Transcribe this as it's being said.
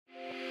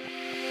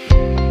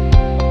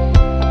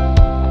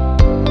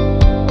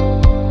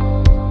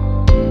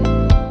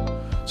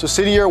So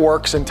City Year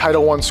works in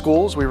Title I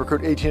schools. We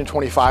recruit 18 to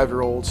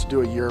 25-year-olds to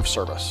do a year of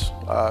service.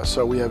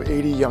 So we have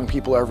 80 young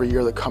people every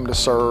year that come to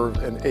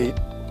serve in 8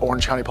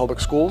 Orange County public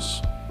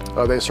schools.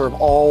 They serve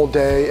all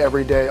day,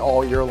 every day,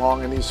 all year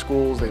long in these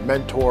schools. They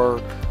mentor,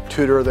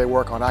 tutor, they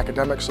work on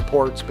academic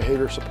supports,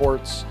 behavior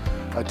supports,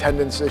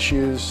 attendance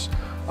issues,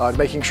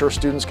 making sure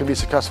students can be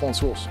successful in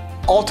schools.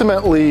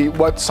 Ultimately,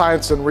 what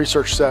science and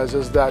research says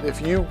is that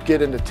if you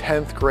get into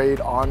 10th grade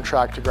on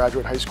track to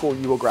graduate high school,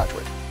 you will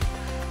graduate.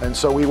 And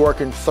so we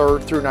work in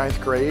 3rd through 9th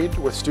grade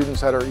with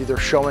students that are either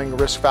showing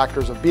risk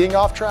factors of being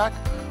off track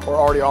or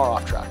already are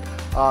off track.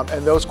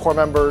 And those core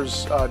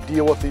members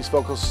deal with these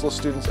focus list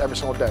students every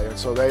single day. And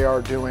so they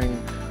are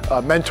doing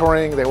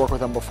mentoring, they work with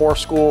them before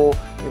school,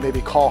 they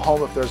maybe call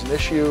home if there's an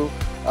issue,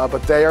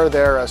 but they are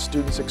there as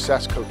student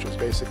success coaches,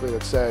 basically,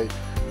 that say,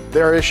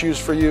 there are issues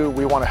for you,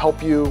 we want to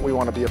help you, we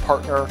want to be a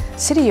partner.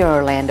 City Year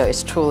Orlando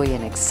is truly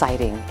an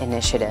exciting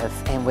initiative,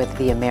 and with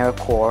the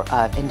AmeriCorps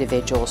of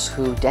individuals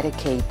who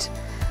dedicate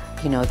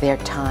their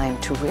time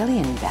to really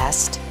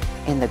invest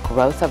in the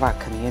growth of our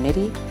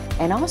community,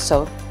 and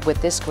also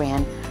with this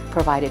grant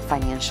provided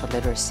financial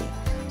literacy.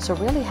 So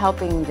really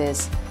helping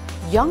this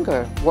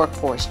younger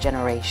workforce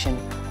generation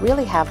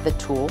really have the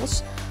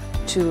tools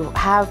to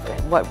have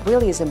what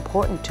really is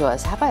important to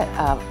us, have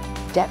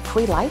a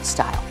debt-free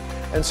lifestyle.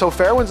 And so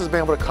FAIRWINDS has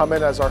been able to come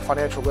in as our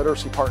financial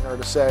literacy partner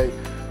to say,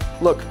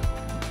 look,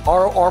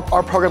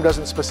 our program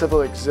doesn't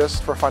specifically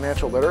exist for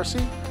financial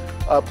literacy,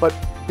 but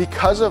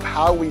because of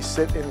how we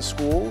sit in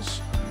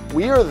schools,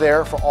 we are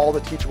there for all the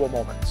teachable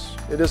moments.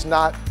 It is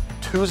not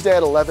Tuesday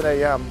at 11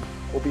 a.m.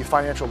 will be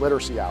financial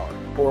literacy hour.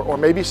 Or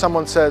maybe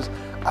someone says,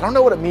 I don't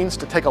know what it means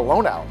to take a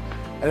loan out.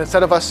 And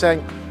instead of us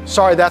saying,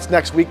 sorry, that's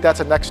next week, that's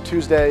a next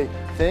Tuesday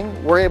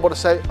thing, we're able to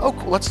say, oh,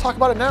 let's talk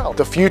about it now.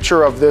 The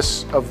future of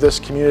this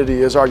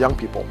community is our young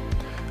people.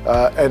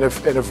 And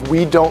if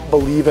we don't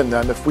believe in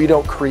them, if we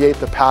don't create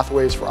the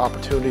pathways for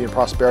opportunity and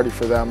prosperity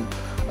for them,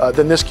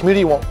 then this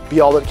community won't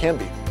be all that it can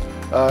be.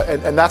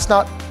 And that's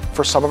not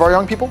for some of our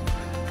young people,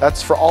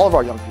 that's for all of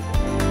our young people.